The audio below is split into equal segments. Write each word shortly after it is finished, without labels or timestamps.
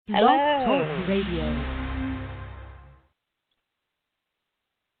Blog Hello. Talk Radio.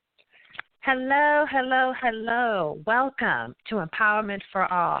 Hello, hello, hello. Welcome to Empowerment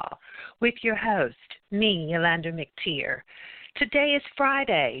for All with your host, me, Yulander McTier. Today is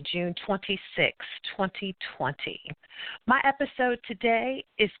Friday, June 26, 2020. My episode today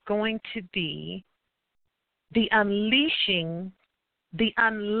is going to be the unleashing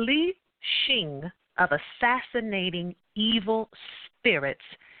of assassinating evil spirits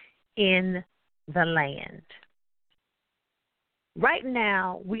in the land. Right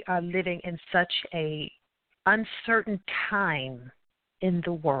now, we are living in such a uncertain time in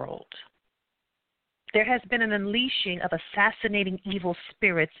the world. There has been an unleashing of assassinating evil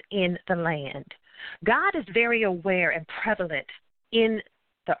spirits in the land. God is very aware and prevalent in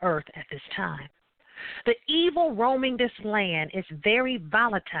the earth at this time. The evil roaming this land is very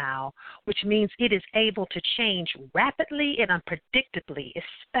volatile, which means it is able to change rapidly and unpredictably,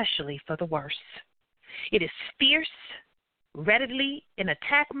 especially for the worse. It is fierce, readily in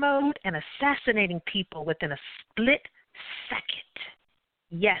attack mode and assassinating people within a split second.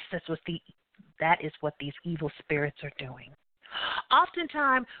 Yes, that is what these evil spirits are doing.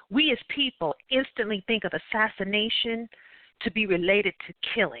 Oftentimes, we as people instantly think of assassination to be related to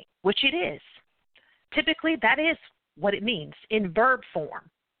killing, which it is. Typically, that is what it means in verb form.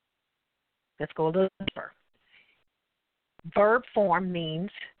 Let's go a little deeper. Verb form means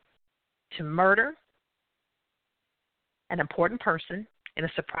to murder an important person in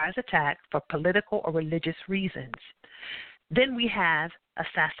a surprise attack for political or religious reasons. Then we have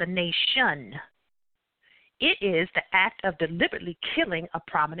assassination. It is the act of deliberately killing a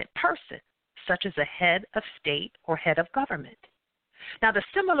prominent person, such as a head of state or head of government. Now, the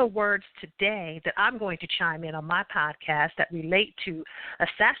similar words today that I'm going to chime in on my podcast that relate to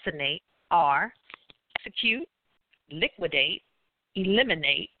assassinate are execute, liquidate,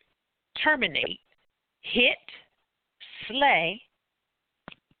 eliminate, terminate, hit, slay.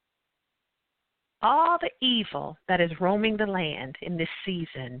 All the evil that is roaming the land in this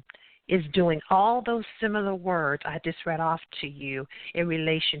season is doing all those similar words I just read off to you in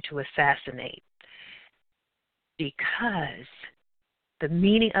relation to assassinate. Because the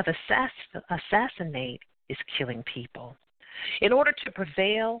meaning of assassinate is killing people. In order to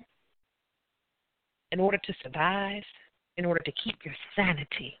prevail, in order to survive, in order to keep your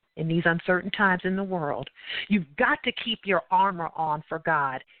sanity in these uncertain times in the world, you've got to keep your armor on for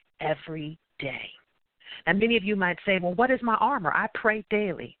God every day. And many of you might say, well, what is my armor? I pray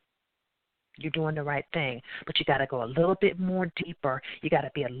daily. You're doing the right thing, but you got to go a little bit more deeper. You got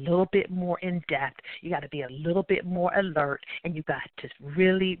to be a little bit more in depth. You got to be a little bit more alert, and you got to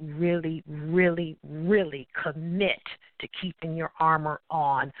really, really, really, really commit to keeping your armor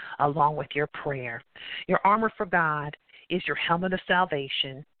on along with your prayer. Your armor for God is your helmet of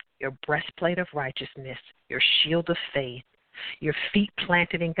salvation, your breastplate of righteousness, your shield of faith, your feet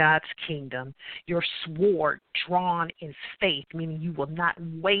planted in God's kingdom, your sword drawn in faith, meaning you will not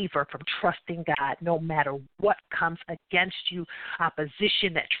waver from trusting God no matter what comes against you,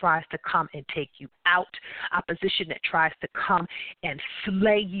 opposition that tries to come and take you out, opposition that tries to come and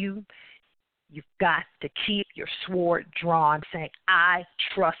slay you. You've got to keep your sword drawn, saying, I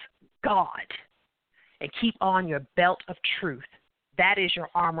trust God, and keep on your belt of truth. That is your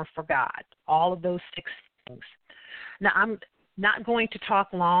armor for God, all of those 6 things. Now, I'm not going to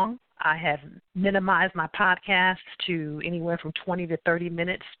talk long. I have minimized my podcast to anywhere from 20 to 30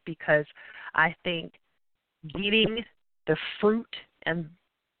 minutes because I think getting the fruit and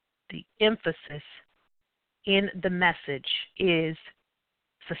the emphasis in the message is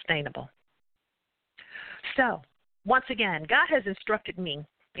sustainable. So, once again, God has instructed me,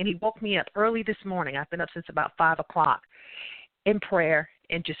 and He woke me up early this morning. I've been up since about 5 o'clock in prayer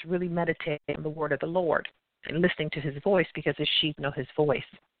and just really meditating on the word of the Lord and listening to His voice because His sheep know His voice.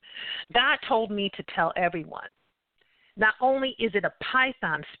 God told me to tell everyone, not only is it a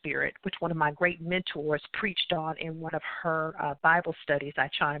python spirit, which one of my great mentors preached on in one of her Bible studies I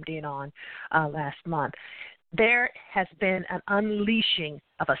chimed in on last month, there has been an unleashing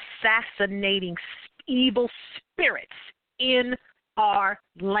of assassinating evil spirits in our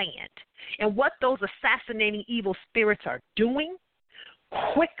land. And what those assassinating evil spirits are doing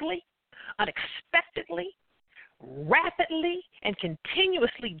quickly, unexpectedly, rapidly, and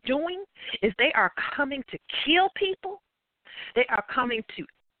continuously doing is they are coming to kill people. They are coming to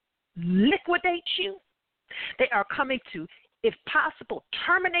liquidate you. They are coming to, if possible,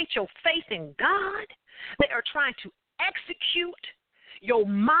 terminate your faith in God. They are trying to execute your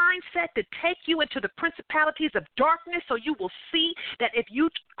mindset to take you into the principalities of darkness so you will see that if you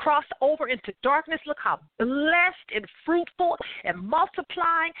cross over into darkness, look how blessed and fruitful and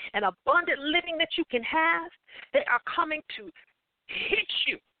multiplying and abundant living that you can have. They are coming to hit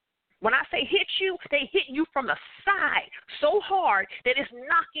you. When I say hit you, they hit you from the side so hard that it's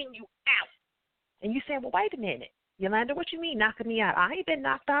knocking you out. And you say, well, wait a minute. Yulander, what you mean knocking me out? I ain't been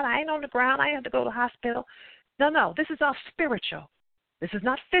knocked out. I ain't on the ground. I ain't have to go to the hospital. No, this is all spiritual. This is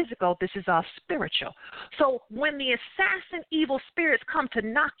not physical. This is all spiritual. So when the assassin evil spirits come to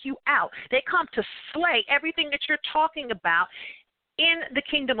knock you out, they come to slay everything that you're talking about in the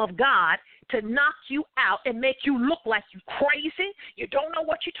kingdom of God, to knock you out and make you look like you're crazy. You don't know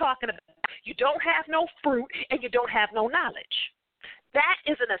what you're talking about. You don't have no fruit, and you don't have no knowledge. That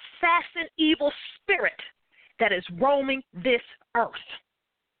is an assassin evil spirit that is roaming this earth.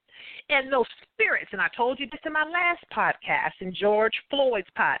 And those spirits, and I told you this in my last podcast, in George Floyd's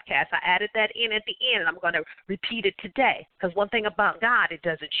podcast, I added that in at the end, and I'm going to repeat it today, because one thing about God, it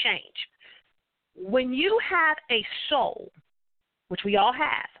doesn't change. When you have a soul, which we all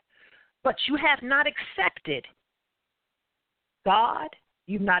have, but you have not accepted God,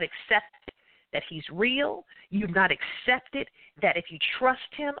 you've not accepted that he's real, you've not accepted that if you trust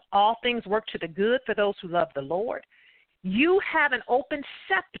him, all things work to the good for those who love the Lord, you have an open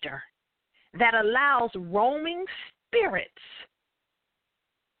scepter that allows roaming spirits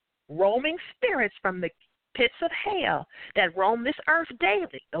from the pits of hell that roam this earth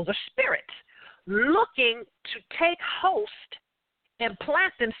daily. Those are spirits looking to take host and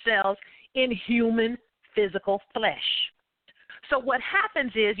plant themselves in human physical flesh. So what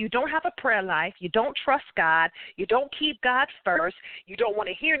happens is you don't have a prayer life, you don't trust God, you don't keep God first, you don't want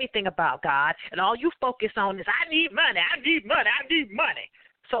to hear anything about God, and all you focus on is, I need money, I need money, I need money.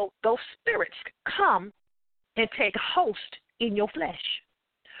 So those spirits come and take host in your flesh.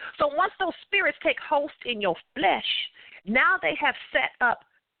 So once those spirits take host in your flesh, now they have set up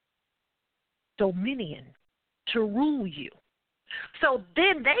dominion to rule you. So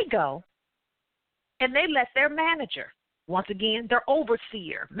then they go and they let their manager, once again, their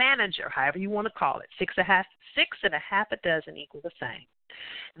overseer, manager, however you want to call it, six and a half a dozen equal the same.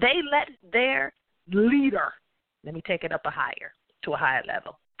 They let their leader, let me take it up to a higher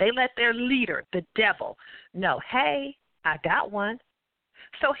level. They let their leader, the devil, know, hey, I got one.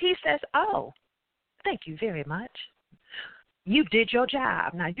 So he says, oh, thank you very much. You did your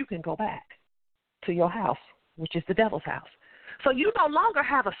job. Now you can go back to your house, which is the devil's house. So you no longer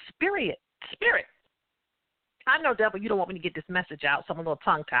have a spirit. I know, devil, you don't want me to get this message out, so I'm a little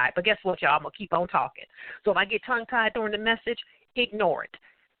tongue-tied. But guess what, y'all? I'm going to keep on talking. So if I get tongue-tied during the message, ignore it.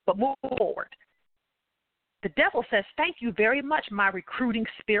 But move forward. The devil says, thank you very much, my recruiting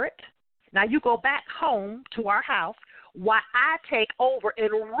spirit. Now you go back home to our house while I take over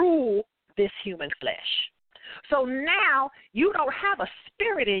and rule this human flesh. So now you don't have a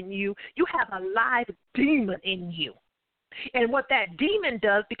spirit in you. You have a live demon in you. And what that demon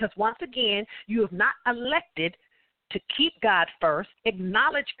does, because once again, you have not elected to keep God first,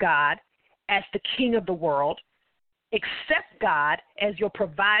 acknowledge God as the king of the world, accept God as your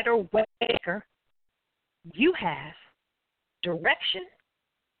provider, waymaker, you have direction,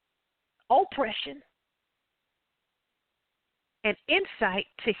 oppression, and insight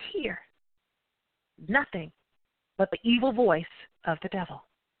to hear nothing but the evil voice of the devil.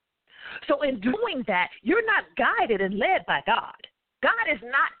 So in doing that, you're not guided and led by God. God is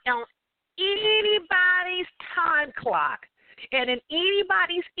not on anybody's time clock and in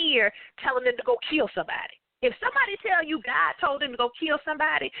anybody's ear telling them to go kill somebody. If somebody tell you God told them to go kill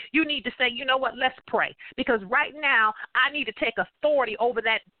somebody, you need to say, you know what, let's pray. Because right now, I need to take authority over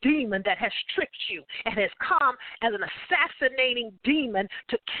that demon that has tricked you and has come as an assassinating demon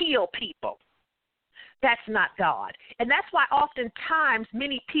to kill people. That's not God. And that's why oftentimes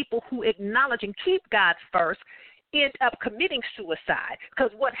many people who acknowledge and keep God first end up committing suicide.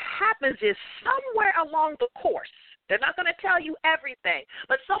 Because what happens is somewhere along the course, they're not going to tell you everything,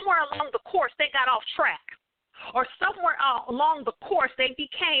 but somewhere along the course they got off track. Or somewhere along the course they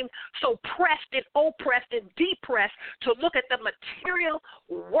became so pressed and oppressed and depressed to look at the material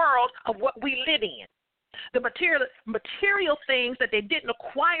world of what we live in. The material things that they didn't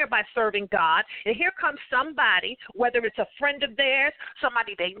acquire by serving God. And here comes somebody, whether it's a friend of theirs,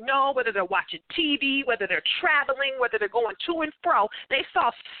 somebody they know, whether they're watching TV, whether they're traveling, whether they're going to and fro. They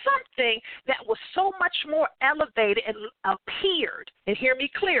saw something that was so much more elevated and appeared, and hear me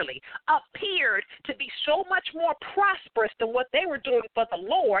clearly, appeared to be so much more prosperous than what they were doing for the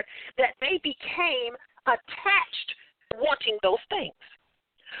Lord that they became attached to wanting those things.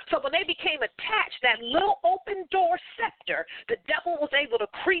 So when they became attached, that little open door scepter, the devil was able to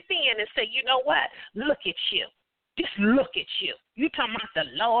creep in and say, you know what? Look at you. Just look at you. You talking about the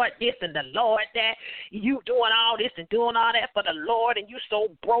Lord this and the Lord that. You doing all this and doing all that for the Lord, and you so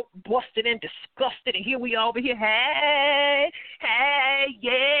broke, busted, and disgusted. And here we over here. Hey,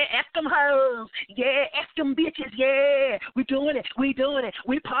 yeah, F them hoes. Yeah, F them bitches. Yeah, we doing it. We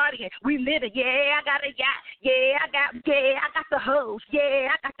partying. We living. Yeah, I got a yacht. Yeah, I got the hoes. Yeah,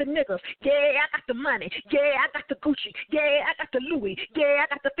 I got the niggas. Yeah, I got the money. Yeah, I got the Gucci. Yeah, I got the Louis. Yeah, I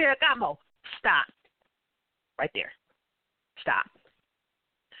got the Ferragamo. Stop. Right there. Stop.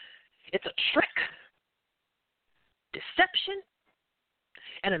 It's a trick, deception,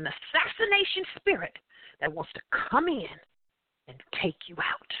 and an assassination spirit that wants to come in and take you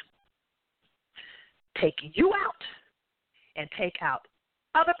out. Take you out and take out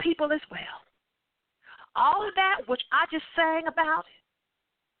other people as well. All of that which I just sang about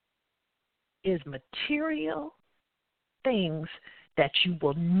is material things that you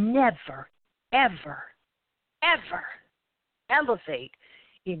will never, ever elevate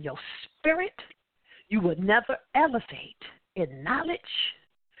in your spirit. You will never elevate in knowledge.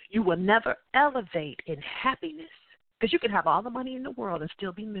 You will never elevate in happiness, because you can have all the money in the world and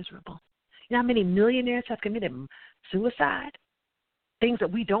still be miserable. You know how many millionaires have committed suicide? Things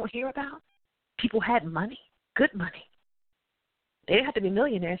that we don't hear about? People had money, good money. They didn't have to be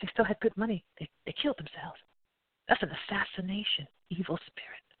millionaires. They still had good money. They killed themselves. That's an assassination, evil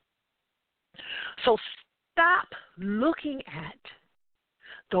spirit. So stop looking at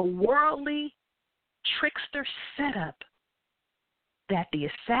the worldly trickster setup that the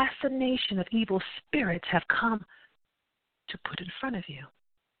assassination of evil spirits have come to put in front of you.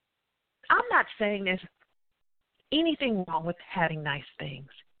 I'm not saying there's anything wrong with having nice things.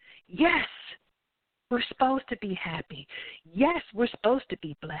 Yes, we're supposed to be happy. Yes, we're supposed to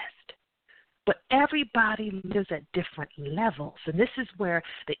be blessed. But everybody lives at different levels, and this is where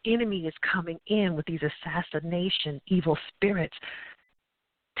the enemy is coming in with these assassination, evil spirits,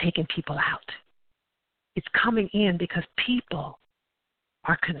 taking people out. It's coming in because people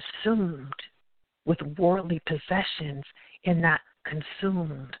are consumed with worldly possessions and not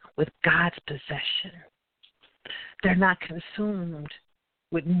consumed with God's possession. They're not consumed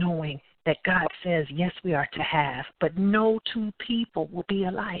with knowing that God says, yes, we are to have, but no two people will be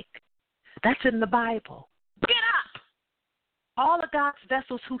alike. That's in the Bible. Get up! All of God's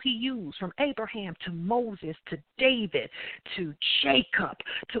vessels who he used, from Abraham to Moses to David to Jacob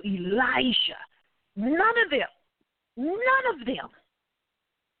to Elijah, none of them,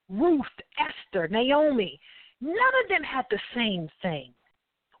 Ruth, Esther, Naomi, none of them had the same thing.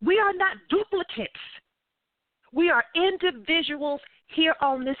 We are not duplicates. We are individuals here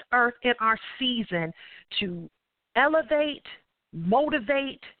on this earth in our season to elevate,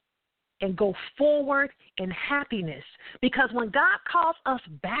 motivate, and go forward in happiness. Because when God calls us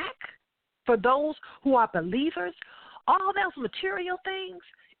back, for those who are believers, all those material things,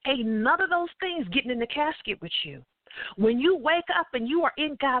 ain't none of those things getting in the casket with you. When you wake up and you are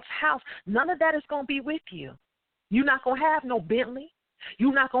in God's house, none of that is going to be with you. You're not going to have no Bentley.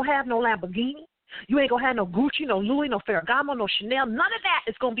 You're not going to have no Lamborghini. You ain't going to have no Gucci, no Louis, no Ferragamo, no Chanel. None of that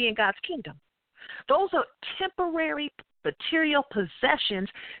is going to be in God's kingdom. Those are temporary material possessions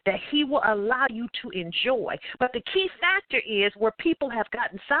that he will allow you to enjoy. But the key factor is where people have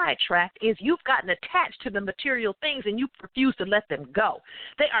gotten sidetracked is you've gotten attached to the material things and you refuse to let them go.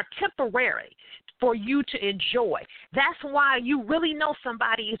 They are temporary for you to enjoy. That's why you really know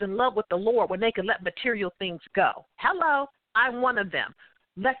somebody is in love with the Lord when they can let material things go. Hello, I'm one of them.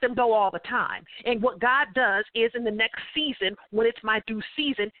 Let them go all the time. And what God does is in the next season, when it's my due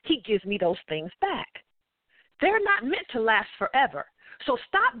season, he gives me those things back. They're not meant to last forever. So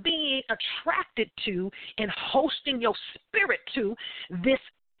stop being attracted to and hosting your spirit to this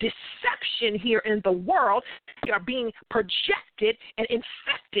deception here in the world you are being projected and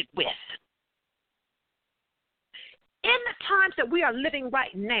infected with. In the times that we are living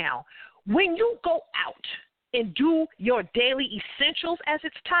right now, when you go out and do your daily essentials, as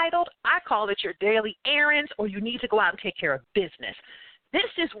it's titled, I call it your daily errands, or you need to go out and take care of business. This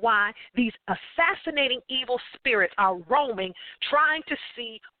is why these assassinating evil spirits are roaming, trying to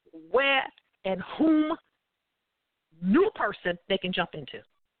see where and whom new person they can jump into.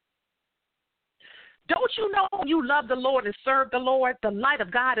 Don't you know when you love the Lord and serve the Lord, the light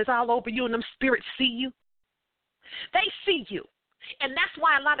of God is all over you and them spirits see you? They see you. And that's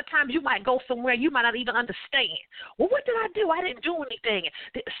why a lot of times you might go somewhere you might not even understand. Well, what did I do? I didn't do anything.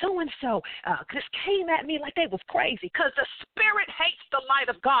 So-and-so just came at me like they was crazy, because the spirit hates the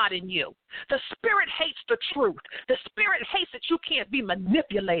light of God in you. The spirit hates the truth. The spirit hates that you can't be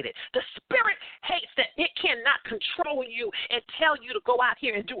manipulated. The spirit hates that it cannot control you and tell you to go out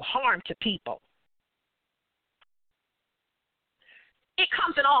here and do harm to people. It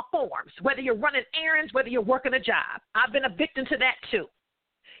comes in all forms, whether you're running errands, whether you're working a job. I've been a victim to that too.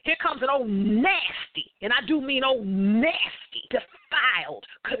 Here comes an old nasty, and I do mean old nasty, defiled,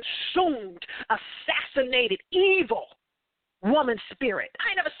 consumed, assassinated, evil woman spirit. I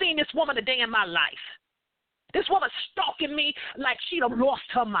ain't never seen this woman a day in my life. This woman stalking me like she'd have lost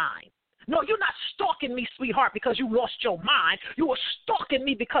her mind. No, you're not stalking me, sweetheart, because you lost your mind. You were stalking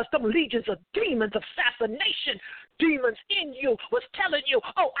me because some legions of demons, assassination demons in you was telling you,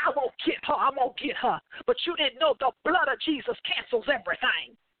 oh, I won't get her, I won't get her. But you didn't know the blood of Jesus cancels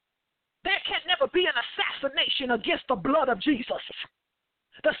everything. There can never be an assassination against the blood of Jesus.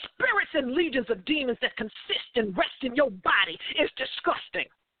 The spirits and legions of demons that consist and rest in your body is disgusting.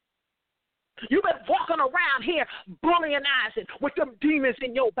 You've been walking around here bullyingizing with them demons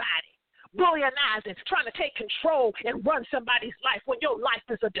in your body. Bullyingizing, trying to take control and run somebody's life when your life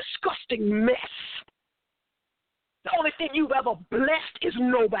is a disgusting mess. The only thing you've ever blessed is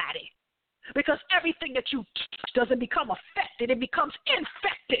nobody. Because everything that you touch doesn't become affected, it becomes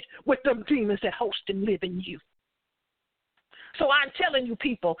infected with them demons that host and live in you. So I'm telling you,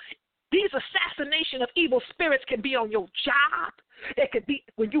 people, these assassination of evil spirits can be on your job. They can be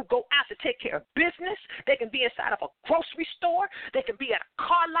when you go out to take care of business. They can be inside of a grocery store. They can be at a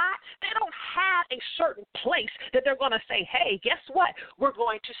car lot. They don't have a certain place that they're going to say, hey, guess what? We're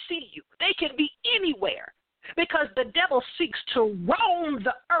going to see you. They can be anywhere, because the devil seeks to roam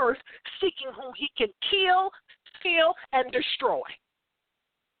the earth seeking whom he can kill, steal, and destroy.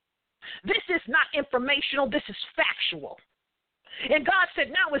 This is not informational. This is factual. And God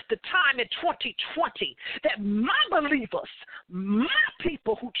said, now is the time in 2020 that my believers, my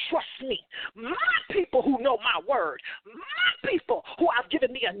people who trust me, my people who know my word, my people who I've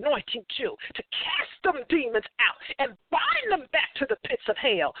given the anointing to cast them demons out and bind them back to the pits of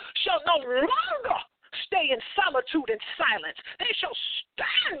hell, shall no longer stay in solitude and silence. They shall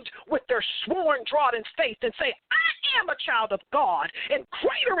stand with their sworn, drawn-in faith and say, I am a child of God, and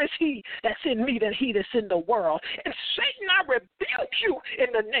greater is he that's in me than he that's in the world. And Satan, I rebuke you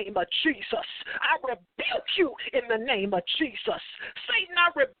in the name of Jesus. I rebuke you in the name of Jesus. Satan,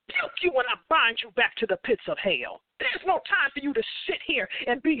 I rebuke you and I bind you back to the pits of hell. There's no time for you to sit here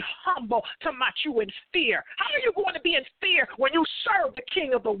and be humble to match you in fear. How are you going to be in fear when you serve the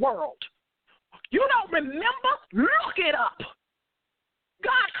King of the world? You don't remember? Look it up.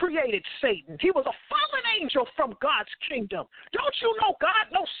 God created Satan. He was a fallen angel from God's kingdom. Don't you know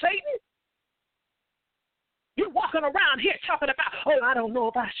God knows Satan? You're walking around here talking about, oh, I don't know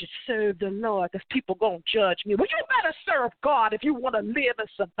if I should serve the Lord because people going to judge me. Well, you better serve God if you want to live and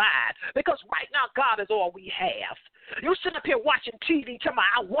survive, because right now God is all we have. You sit up here watching TV talking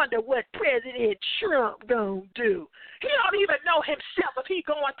about, I wonder what President Trump going to do. He don't even know himself if he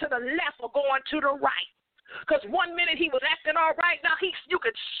going to the left or going to the right. Because 1 minute he was acting all right, now you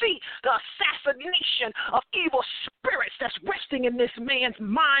could see the assassination of evil spirits that's resting in this man's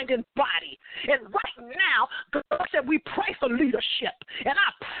mind and body. And right now, God said we pray for leadership. And I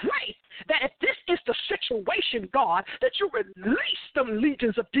pray that if this is the situation, God, that you release them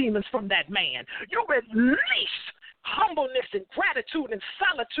legions of demons from that man. You release humbleness and gratitude and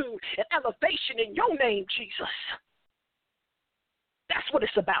solitude and elevation in your name, Jesus. That's what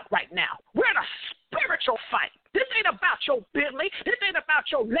it's about right now. We're in a spiritual fight. This ain't about your Bentley. This ain't about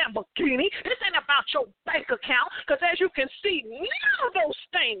your Lamborghini. This ain't about your bank account. Because as you can see, none of those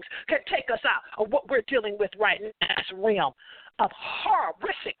things can take us out of what we're dealing with right now in this realm of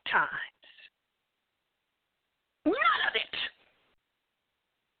horrific times. None of it.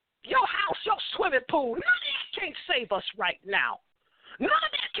 Your house, your swimming pool, none of that can't save us right now. None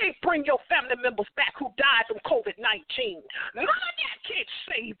of that can't bring your family members back who died from COVID-19. None of that can't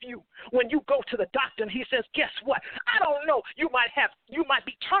save you when you go to the doctor and he says, guess what? I don't know. You might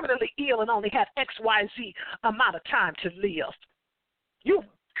be terminally ill and only have XYZ amount of time to live. You've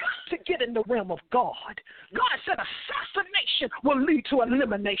got to get in the realm of God. God said assassination will lead to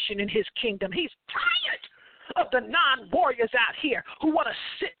elimination in his kingdom. He's tired of the non-warriors out here who want to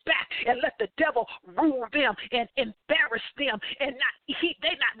sit back and let the devil rule them and embarrass them, and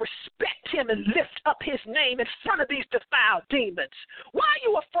they not respect him and lift up his name in front of these defiled demons. Why are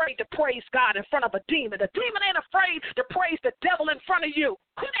you afraid to praise God in front of a demon? The demon ain't afraid to praise the devil in front of you.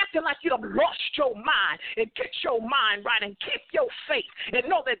 Quit acting like you have lost your mind and get your mind right and keep your faith and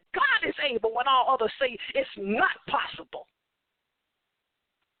know that God is able when all others say it's not possible.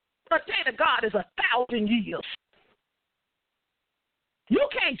 The day to God is 1,000 years. You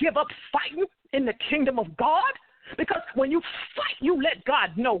can't give up fighting in the kingdom of God, because when you fight, you let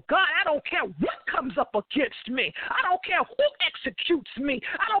God know, God, I don't care what comes up against me. I don't care who executes me.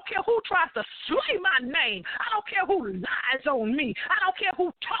 I don't care who tries to slay my name. I don't care who lies on me. I don't care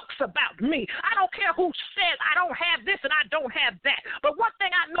who talks about me. I don't care who says I don't have this and I don't have that. But one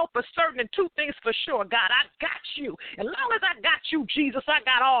thing I know for certain and two things for sure, God, I got you. As long as I got you, Jesus, I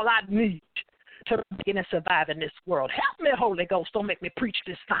got all I need to begin and survive in this world. Help me, Holy Ghost. Don't make me preach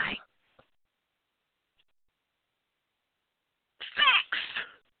this thing. Facts,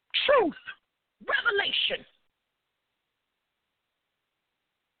 truth, revelation.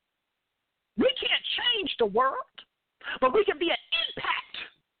 We can't change the world, but we can be an impact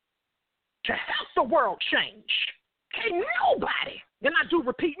to help the world change. Can't nobody, and I do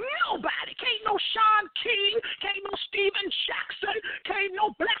repeat, nobody, can't no Sean King, can't no Steven Jackson, can't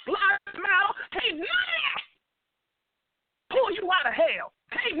no Black Lives Matter, can't none of that pull you out of hell.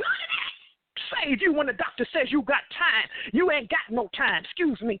 Can't none of that save you when the doctor says you got time. You ain't got no time.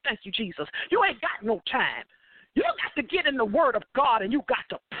 Excuse me. Thank you, Jesus. You ain't got no time. You got to get in the word of God and you got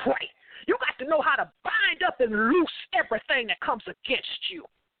to pray. You got to know how to bind up and loose everything that comes against you.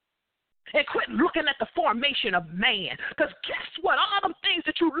 And quit looking at the formation of man. Because guess what? All them things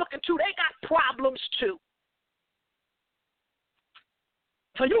that you look into, they got problems too.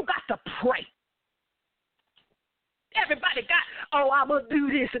 So you got to pray. Everybody got, oh, I'm going to do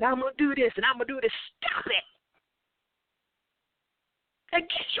this and I'm going to do this and I'm going to do this. Stop it. And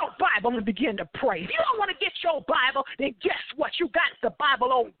get your Bible and begin to pray. If you don't want to get your Bible, then guess what? You got the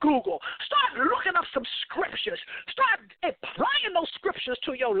Bible on Google. Start looking up some scriptures. Start applying those scriptures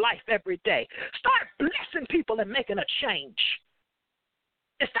to your life every day. Start blessing people and making a change.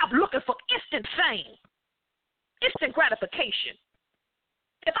 And stop looking for instant fame, instant gratification.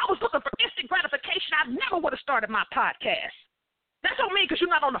 If I was looking for instant gratification, I never would have started my podcast. That don't mean because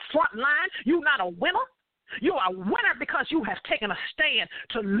you're not on the front line, you're not a winner. You are a winner because you have taken a stand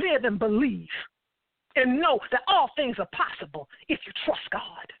to live and believe and know that all things are possible if you trust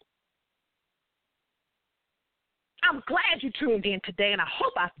God. I'm glad you tuned in today, and I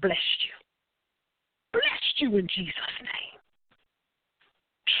hope I've blessed you. Blessed you in Jesus' name.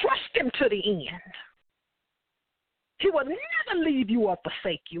 Trust him to the end. He will never leave you or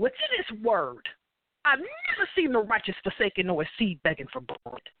forsake you. It's in his word. I've never seen the righteous forsaken nor a seed begging for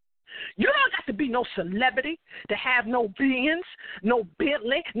bread. You don't got to be no celebrity to have no Benz, no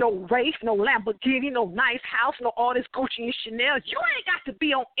Bentley, no Wraith, no Lamborghini, no nice house, no all this Gucci and Chanel. You ain't got to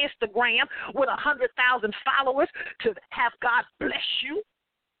be on Instagram with 100,000 followers to have God bless you.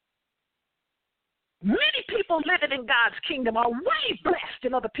 Many people living in God's kingdom are way blessed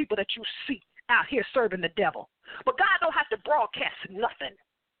than other people that you see out here serving the devil. But God don't have to broadcast nothing.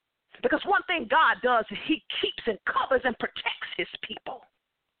 Because one thing God does is he keeps and covers and protects his people.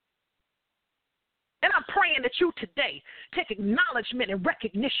 And I'm praying that you today take acknowledgement and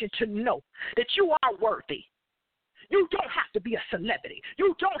recognition to know that you are worthy. You don't have to be a celebrity.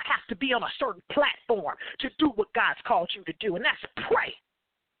 You don't have to be on a certain platform to do what God's called you to do, and that's pray.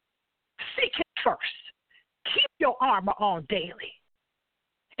 Seek him first. Keep your armor on daily.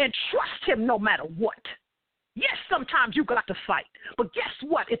 And trust him no matter what. Yes, sometimes you got to fight. But guess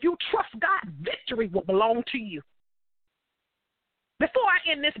what? If you trust God, victory will belong to you. Before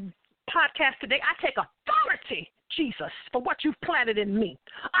I end this podcast today, I take authority, Jesus, for what you've planted in me.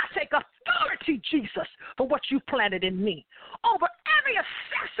 I take authority, Jesus, for what you've planted in me. Over every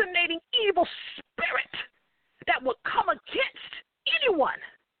assassinating evil spirit that will come against anyone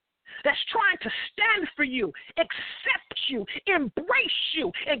that's trying to stand for you, accept you, embrace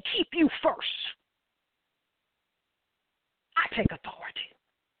you, and keep you first. I take authority.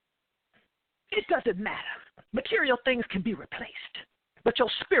 It doesn't matter. Material things can be replaced. But your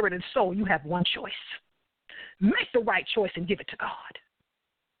spirit and soul, you have one choice. Make the right choice and give it to God.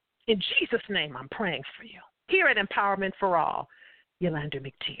 In Jesus' name, I'm praying for you. Here at Empowerment4All, Yulander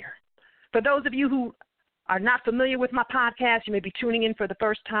McTier. For those of you who are not familiar with my podcast, you may be tuning in for the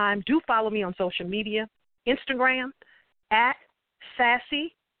first time, do follow me on social media. Instagram, at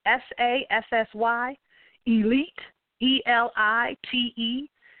Sassy, S-A-S-S-Y, Elite, E-L-I-T-E-M-E.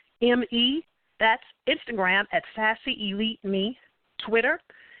 That's Instagram at Sassy Elite Me. Twitter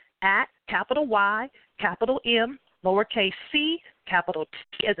at capital Y, capital M, lowercase c, capital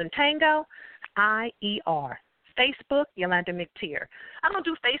T as in Tango, I-E-R. Facebook, Yulander McTier. I don't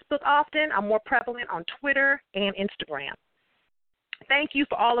do Facebook often. I'm more prevalent on Twitter and Instagram. Thank you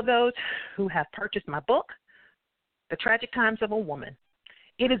for all of those who have purchased my book, The Tragic Times of a Woman.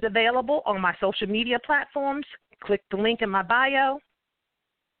 It is available on my social media platforms. Click the link in my bio.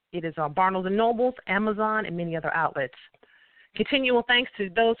 It is on Barnes & Nobles, Amazon, and many other outlets. Continual thanks to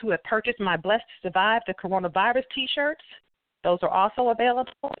those who have purchased my Blessed to Survive the Coronavirus T-shirts. Those are also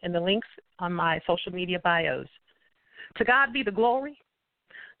available in the links on my social media bios. To God be the glory.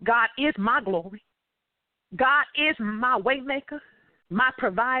 God is my glory. God is my waymaker, my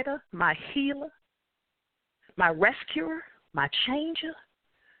provider, my healer, my rescuer, my changer,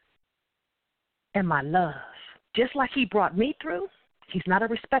 and my love. Just like he brought me through, he's not a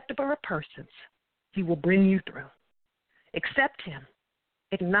respecter of persons. He will bring you through. Accept him.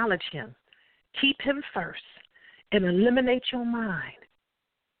 Acknowledge him. Keep him first. And eliminate your mind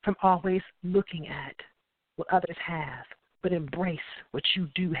from always looking at what others have, but embrace what you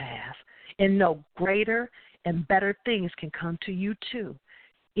do have. And know greater and better things can come to you too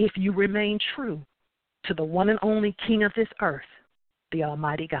if you remain true to the one and only King of this earth, the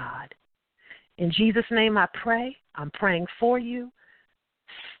Almighty God. In Jesus' name I pray. I'm praying for you.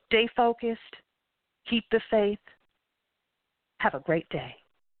 Stay focused. Keep the faith. Have a great day.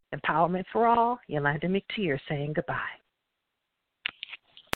 Empowerment for All, Yulander McTier saying goodbye.